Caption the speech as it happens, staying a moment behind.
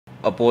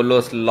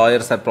Apollo's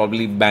lawyers are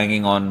probably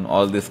banging on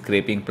all these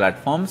scraping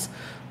platforms,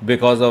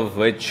 because of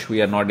which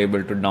we are not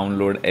able to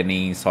download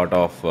any sort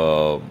of,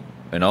 well,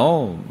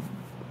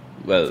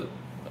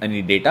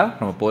 any data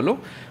from Apollo.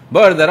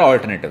 But there are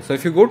alternatives. So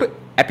if you go to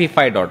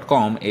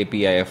apify.com,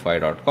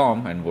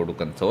 apify.com, and go to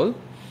console,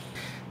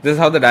 this is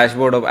how the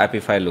dashboard of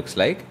Apify looks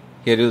like.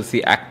 Here you'll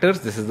see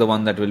actors. This is the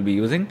one that we'll be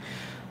using.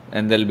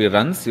 And there'll be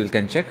runs. You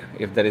can check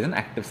if there is an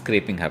active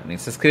scraping happening.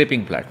 It's a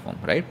scraping platform,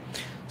 right?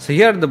 So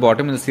here at the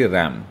bottom you'll see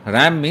RAM.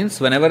 RAM means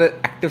whenever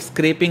active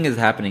scraping is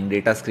happening,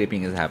 data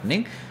scraping is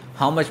happening,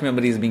 how much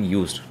memory is being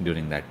used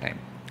during that time.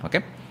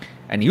 Okay?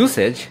 And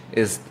usage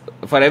is,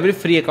 for every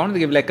free account they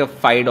give like a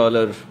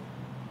 $5,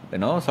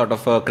 sort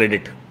of a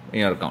credit in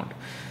your account.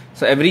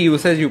 So every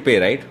usage you pay,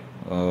 right?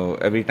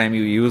 Every time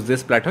you use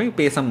this platform, you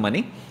pay some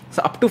money.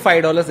 So up to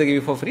 $5 they give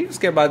you for free.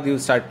 Uske baad you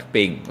start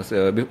paying.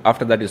 So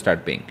after that you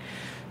start paying.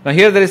 Now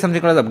here there is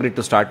something called as upgrade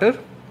to starter.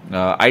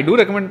 I do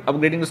recommend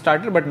upgrading to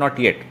starter, but not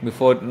yet.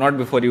 Not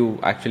before you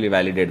actually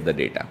validate the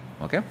data.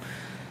 Okay.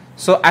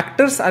 So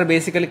actors are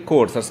basically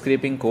codes or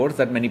scraping codes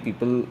that many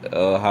people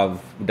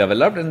have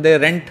developed, and they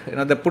rent,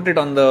 they put it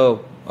on the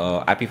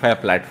Apify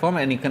platform,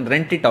 and you can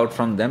rent it out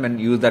from them and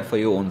use that for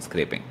your own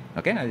scraping.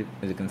 Okay,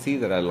 as you can see,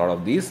 there are a lot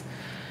of these.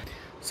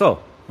 So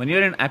when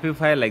you're in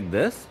Apify like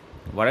this,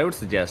 what I would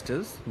suggest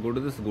is go to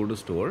this go to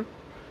store,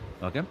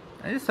 okay,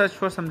 and just search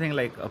for something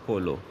like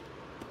Apollo.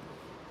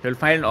 You'll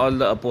find all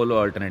the Apollo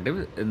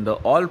alternatives. In the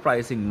all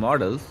pricing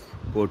models,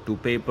 go to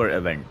pay per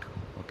event.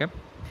 Okay,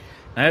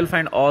 and you'll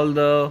find all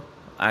the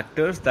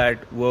actors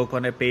that work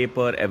on a pay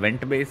per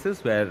event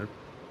basis, where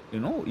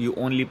you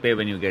only pay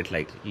when you get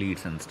like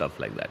leads and stuff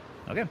like that.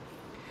 Okay,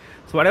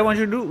 so what I want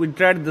you to do, we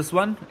tried this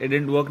one, it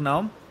didn't work.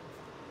 Now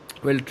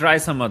we'll try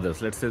some others.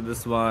 Let's say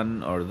this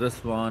one or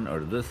this one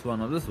or this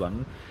one or this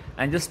one,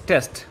 and just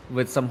test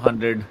with some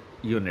 100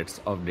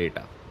 units of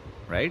data,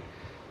 right?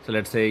 So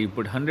let's say you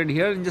put 100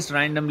 here and just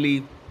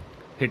randomly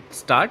hit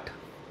start,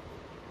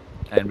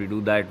 and we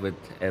do that with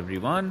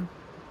everyone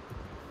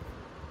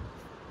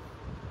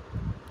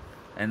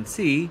and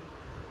see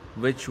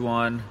which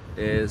one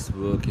is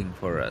working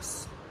for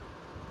us.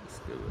 Let's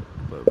give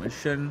it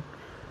permission.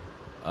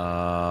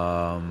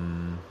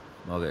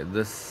 Okay,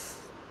 this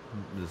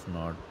is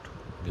not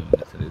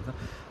giving us a reason.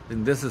 I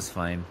think this is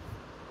fine.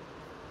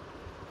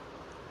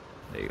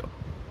 There you go.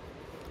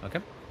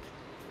 Okay,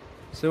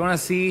 so you want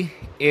to see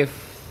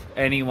if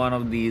any one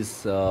of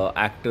these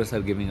actors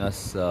are giving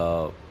us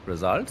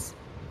results.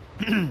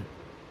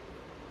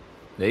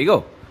 There you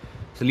go.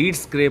 So lead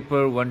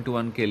scraper 1 to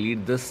 1k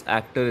lead, this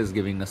actor is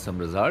giving us some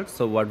results.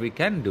 So what we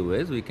can do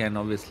is we can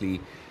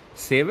obviously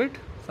save it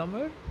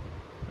somewhere.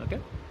 Okay,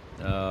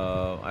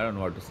 I don't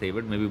know how to save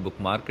it, maybe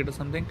bookmark it or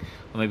something,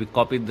 or maybe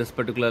copy this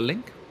particular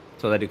link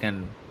so that you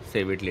can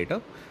save it later.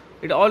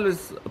 It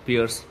always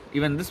appears,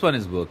 even this one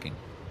is working,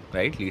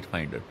 right? Lead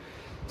finder.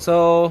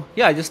 So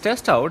yeah, just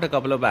test out a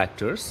couple of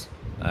actors,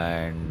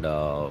 and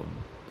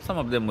some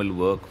of them will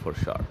work for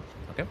sure.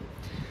 Okay,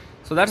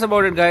 so that's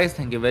about it, guys.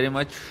 Thank you very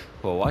much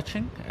for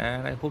watching,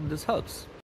 and I hope this helps.